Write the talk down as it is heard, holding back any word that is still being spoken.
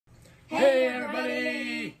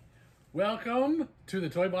everybody! Welcome to the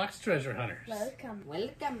Toy Box Treasure Hunters. Welcome.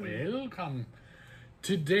 Welcome.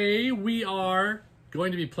 Today we are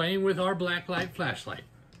going to be playing with our blacklight flashlight.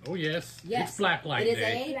 Oh yes, it's Blacklight It is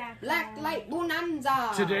Day. a Blacklight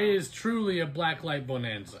Bonanza. Today is truly a Blacklight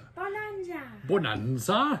Bonanza.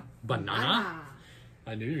 Bonanza? Banana?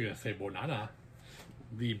 I knew you were going to say banana.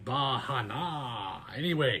 The Bahana.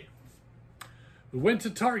 Anyway, we went to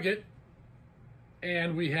Target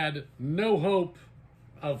and we had no hope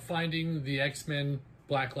of finding the X-Men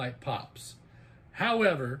Blacklight Pops.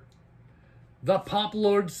 However, the Pop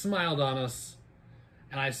Lord smiled on us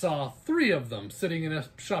and I saw 3 of them sitting in a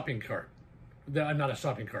shopping cart. Not a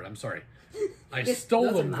shopping cart, I'm sorry. I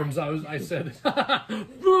stole them from... I said,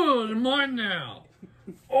 oh, they're mine now.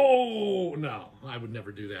 Oh, no, I would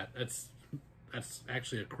never do that. That's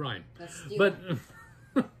actually a crime. But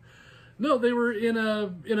no, they were in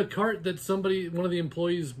a cart that one of the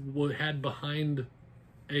employees had behind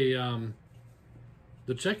the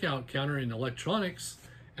checkout counter in electronics,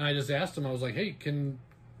 and I just asked him. I was like, "Hey, can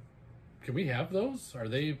we have those? Are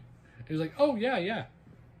they?" He was like, "Oh yeah."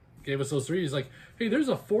 Gave us those 3. He's like, "Hey, there's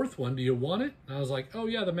a 4th one. Do you want it?" And I was like, "Oh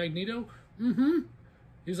yeah, the Magneto." Mm-hmm.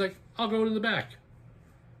 He's like, "I'll go in the back."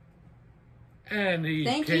 And he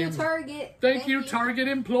Thank you, Target. Thank you, Target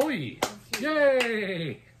employee.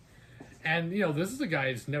 Yay! And, you know, this is a guy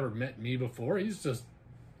who's never met me before. He's just...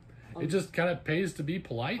 it just kind of pays to be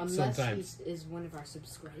polite sometimes. Unless he is one of our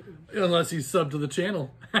subscribers. Unless he's subbed to the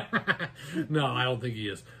channel. No, I don't think he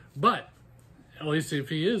is. But, at least if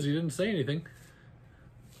he is, he didn't say anything.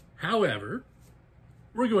 However,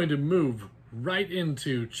 we're going to move right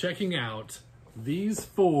into checking out these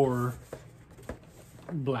 4...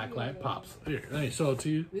 Blacklight Pops. Here, let me show it to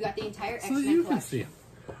you. We got the entire so X-Men you collection. can see them.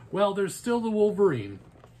 Well, there's still the Wolverine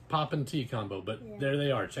Pop and T combo, but there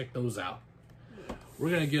they are. Check those out. We're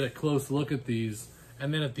gonna get a close look at these,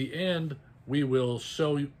 and then at the end we will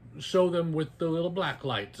show them with the little black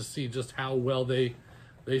light to see just how well they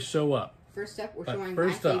show up. First up, we're showing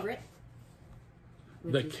my favorite.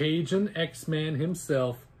 The Cajun X-Man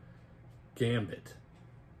himself, Gambit.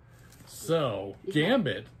 So,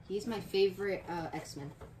 Gambit... He's my favorite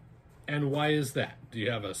X-Men. And why is that? Do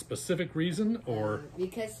you have a specific reason, or...?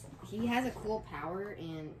 Because he has a cool power,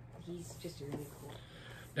 and he's just really cool.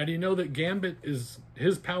 Now, do you know that Gambit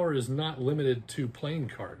his power is not limited to playing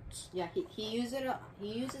cards? Yeah, he uses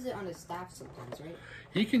it on his staff sometimes, right?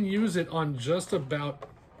 He can use it on just about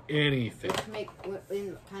anything. Which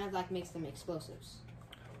kind of like makes them explosives.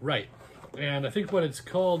 Right. And I think what it's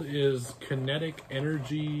called is kinetic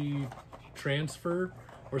energy transfer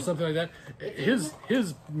or something like that. His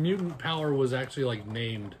mutant power was actually like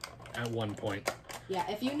named at one point. Yeah,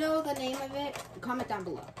 if you know the name of it, comment down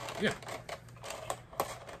below. Yeah.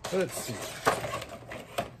 Let's see.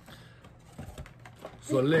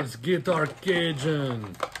 So let's get our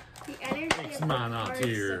Cajun X-Man out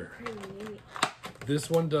here. This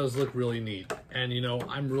one does look really neat. And you know,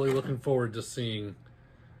 I'm really looking forward to seeing.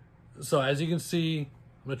 So as you can see,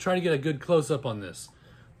 I'm going to try to get a good close-up on this.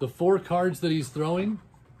 The 4 cards that he's throwing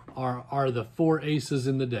are the 4 aces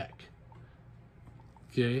in the deck.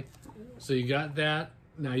 Okay, so you got that.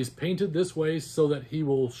 Now he's painted this way so that he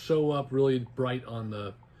will show up really bright on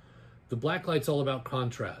the blacklight's all about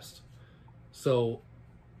contrast. So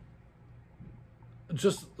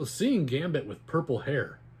just seeing Gambit with purple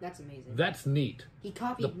hair. That's amazing. That's neat. He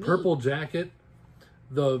copied the purple jacket,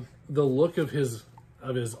 the look of his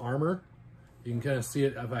armor. You can kind of see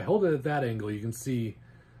it. If I hold it at that angle, you can see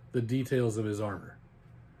the details of his armor.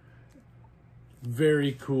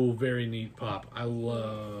 Very cool, very neat pop. I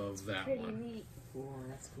love that one. Neat. Oh,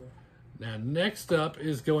 that's cool. Now, next up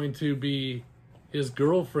is going to be his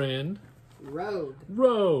girlfriend,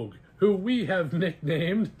 Rogue, who we have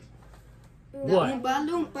nicknamed what? Oompa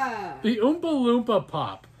Loompa. The Oompa Loompa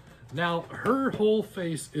Pop. Now, her whole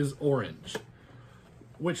face is orange,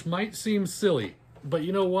 which might seem silly, but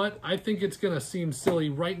you know what? I think it's going to seem silly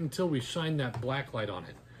right until we shine that black light on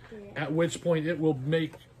it. Yeah. At which point it will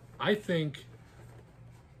make, I think,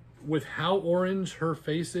 with how orange her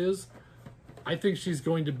face is, I think she's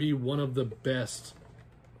going to be one of the best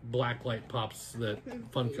Blacklight Pops that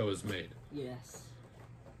Funko has made. Yes.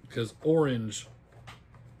 Because orange,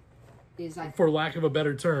 is like, for lack of a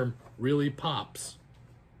better term, really pops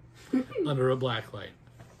under a blacklight.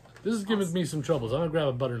 This is giving me some troubles. I'm going to grab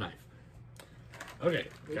a butter knife. Okay,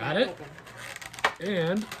 got it.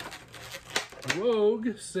 And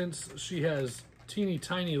Rogue, since she has teeny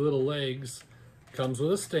tiny little legs, comes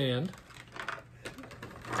with a stand.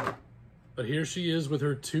 But here she is with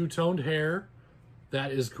her two-toned hair.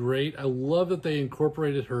 That is great. I love that they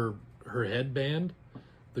incorporated her headband.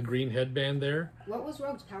 the green headband there. What was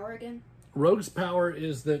Rogue's power again? Rogue's power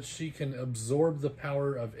is that she can absorb the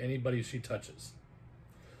power of anybody she touches.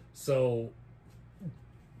 So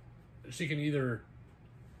she can either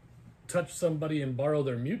touch somebody and borrow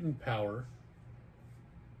their mutant power,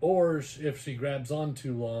 or if she grabs on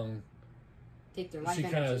too long, take their life she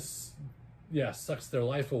kind of sucks their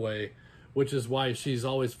life away, which is why she's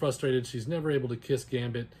always frustrated. She's never able to kiss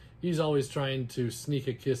Gambit. He's always trying to sneak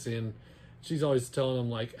a kiss in. She's always telling him,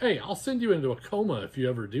 like, hey, I'll send you into a coma if you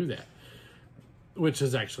ever do that. Which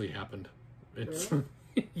has actually happened. It's Really?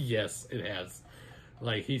 Yes, it has.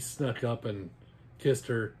 Like, he snuck up and kissed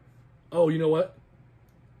her. Oh, you know what?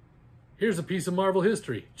 Here's a piece of Marvel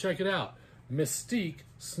history. Check it out. Mystique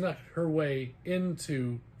snuck her way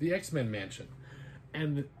into the X-Men mansion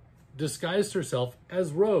and disguised herself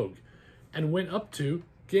as Rogue and went up to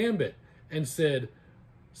Gambit and said,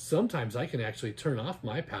 sometimes I can actually turn off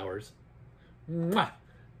my powers. Mwah!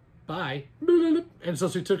 Bye. And so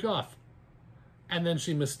she took off. And then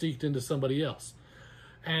she mystiqued into somebody else.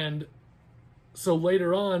 And so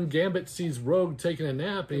later on, Gambit sees Rogue taking a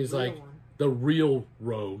nap, and he's like, the real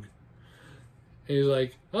Rogue. And he's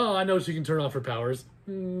like, oh, I know she can turn off her powers.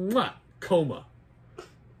 Mwah! Coma.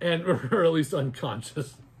 And, or at least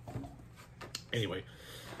unconscious. Anyway.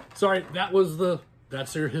 Sorry,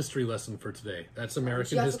 that's your history lesson for today. That's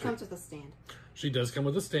American history. She also comes with a stand. She does come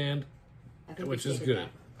with a stand, which is good. That.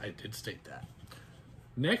 I did state that.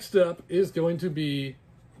 Next up is going to be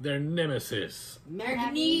their nemesis.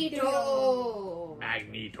 Magneto!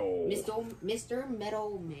 Magneto. Mr.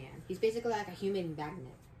 Metal Man. He's basically like a human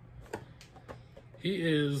magnet. He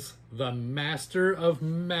is the master of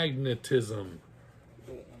magnetism.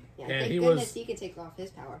 Yeah, thank goodness he can take off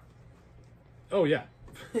his power. Oh, yeah.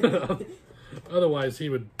 Otherwise, he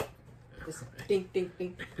would... Just ding, ding,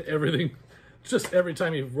 ding. Everything... Just every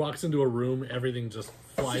time he walks into a room, everything just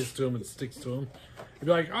flies to him and sticks to him. He'd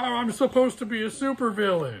be like, oh, I'm supposed to be a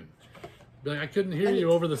supervillain. Be like, I couldn't hear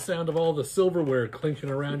you over the sound of all the silverware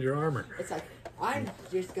clinking around your armor. It's like, I'm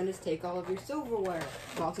just going to take all of your silverware.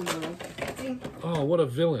 Walks into the room. Ding. Oh, what a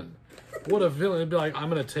villain. What a villain. It'd be like,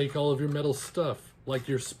 I'm going to take all of your metal stuff, like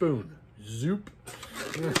your spoon. Zoop.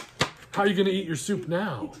 How are you going to eat your soup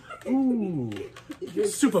now? Ooh.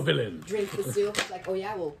 Super villain. Drink the soup. It's like, oh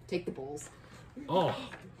yeah, we'll take the bowls. Oh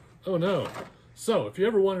no. So, if you're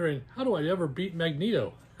ever wondering, how do I ever beat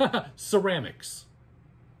Magneto? Ceramics.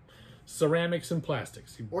 Ceramics and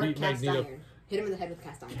plastics. You or beat cast Magneto. iron. Hit him in the head with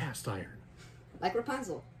cast iron. Cast iron. Like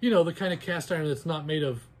Rapunzel. You know, the kind of cast iron that's not made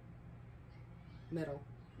of... Metal.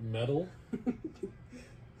 Metal?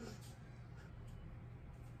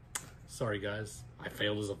 Sorry, guys. I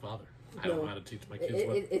failed as a father. I don't know how to teach my kids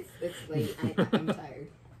what... It's late. I'm tired.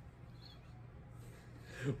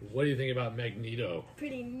 What do you think about Magneto?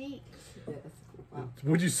 Pretty neat. Yeah, that's cool. Wow.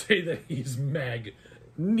 Would you say that he's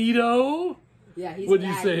Magneto? Yeah, he's Would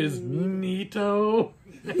you say he's Neato?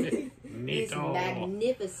 Neato. He's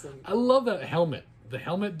magnificent. I love that helmet. The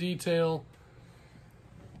helmet detail.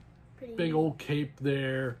 Pretty big neat. old cape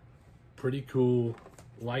there. Pretty cool.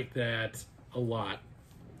 Like that a lot.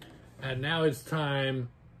 And now it's time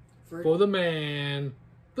for the man,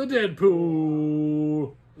 the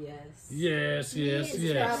Deadpool. Yes. Yes.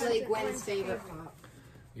 Probably Gwen's favorite pop.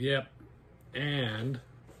 Yep. And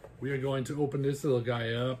we are going to open this little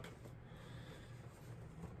guy up.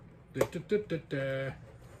 There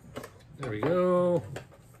we go.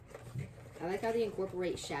 I like how they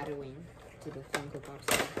incorporate shadowing to the Funko Pops.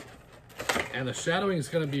 And the shadowing is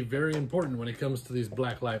going to be very important when it comes to these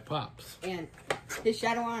Blacklight Pops. And his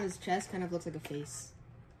shadow on his chest kind of looks like a face.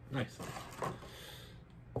 Nice.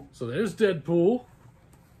 So there's Deadpool.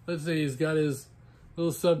 Let's see, he's got his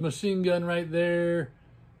little submachine gun right there.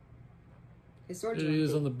 His sword's There he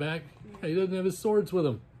is on the back. Yeah, he doesn't have his swords with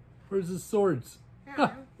him. Where's his swords? Huh,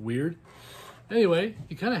 weird. Anyway,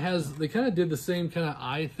 they kind of did the same kind of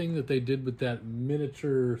eye thing that they did with that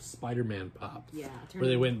miniature Spider-Man pop. Yeah. Where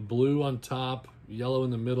they went blue on top, yellow in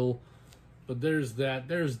the middle. But there's that.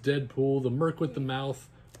 There's Deadpool, the Merc with the mouth,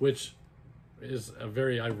 which is a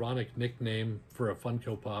very ironic nickname for a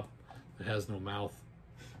Funko Pop that has no mouth.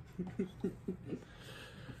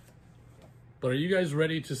 But are you guys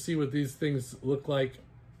ready to see what these things look like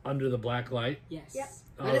under the black light? Yes. Yep.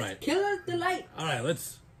 All right. Kill the lights. All right,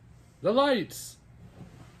 the lights.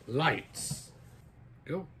 Lights.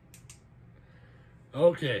 Go.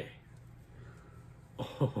 Okay.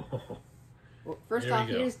 Oh. Well, first There we off,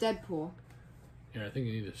 go. here's Deadpool. Here, I think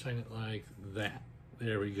you need to shine it like that.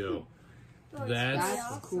 There we go. Oh, it's That's really That's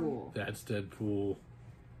awesome. cool. That's Deadpool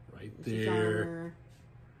right His there. armor.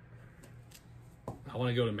 I want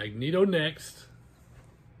to go to Magneto next.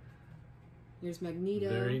 Here's Magneto.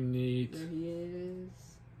 Very neat. There he is.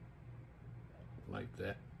 Like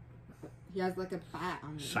that. He has like a bat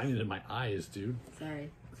on him. Shining in my eyes, dude. Sorry.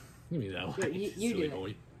 Give me that Here, light, you silly do it.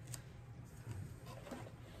 boy.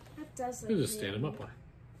 That does You look just stand him up.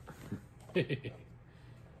 That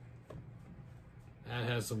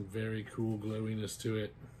has some very cool glowiness to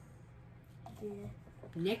it. Yeah.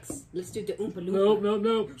 Next, let's do the Oompa Loompa.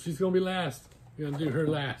 Nope. She's gonna be last. We're gonna do her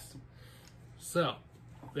last. So,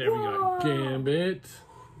 there we go. Gambit.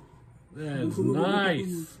 That's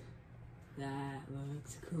nice. That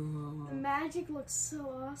looks cool. The magic looks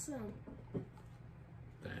so awesome.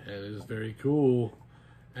 That is very cool.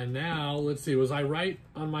 And now, let's see. Was I right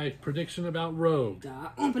on my prediction about Rogue? The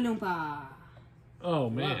Oompa Loompa. Oh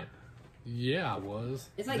man. Wow. Yeah, I was.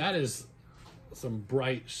 It's like- that is some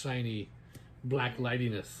bright, shiny, black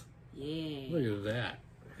lightiness. Yeah. Look at that.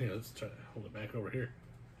 Here, let's try to hold it back over here.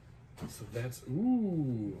 So that's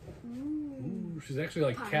ooh. She's actually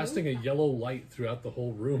like casting a yellow light throughout the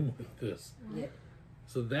whole room with this. Yep.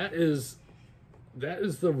 So that is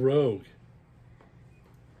the Rogue.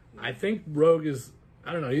 I think Rogue is,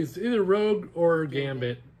 I don't know, he's either Rogue or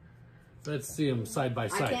Gambit. Let's see them side by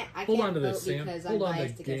side. Hold on to this, Sam. Hold on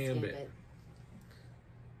to Gambit.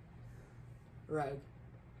 Rogue.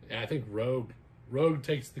 Yeah, I think Rogue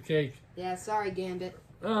takes the cake. Yeah, sorry, Gambit.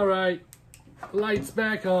 All right. Lights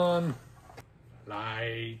back on.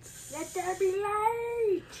 Lights. Let there be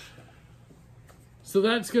light. So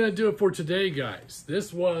that's going to do it for today, guys.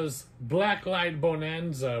 This was Blacklight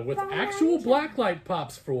Bonanza with actual Blacklight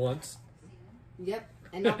Pops for once. Yep.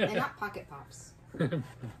 And not Pocket Pops.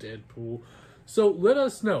 Deadpool. So let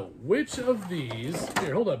us know which of these...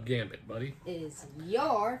 Here, hold up, Gambit, buddy. Is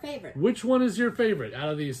your favorite. Which one is your favorite out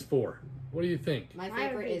of these four? What do you think? My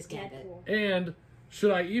favorite is Gambit. And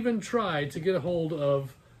should I even try to get a hold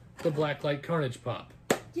of the Blacklight Carnage Pop?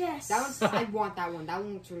 Yes. That one's, I want that one. That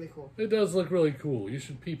one looks really cool. It does look really cool. You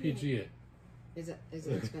should PPG it. Is it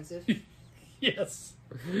expensive? Yes.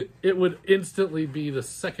 It would instantly be the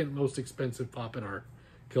second most expensive pop in our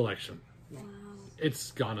collection. Wow.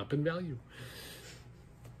 It's gone up in value.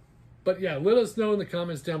 But yeah, let us know in the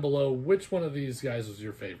comments down below which one of these guys was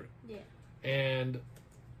your favorite. Yeah. And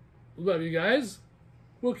love you guys.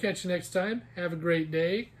 We'll catch you next time. Have a great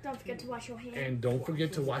day. Don't forget to wash your hands. And don't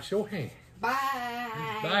forget to wash your hands. Bye.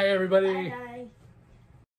 Bye, everybody. Bye.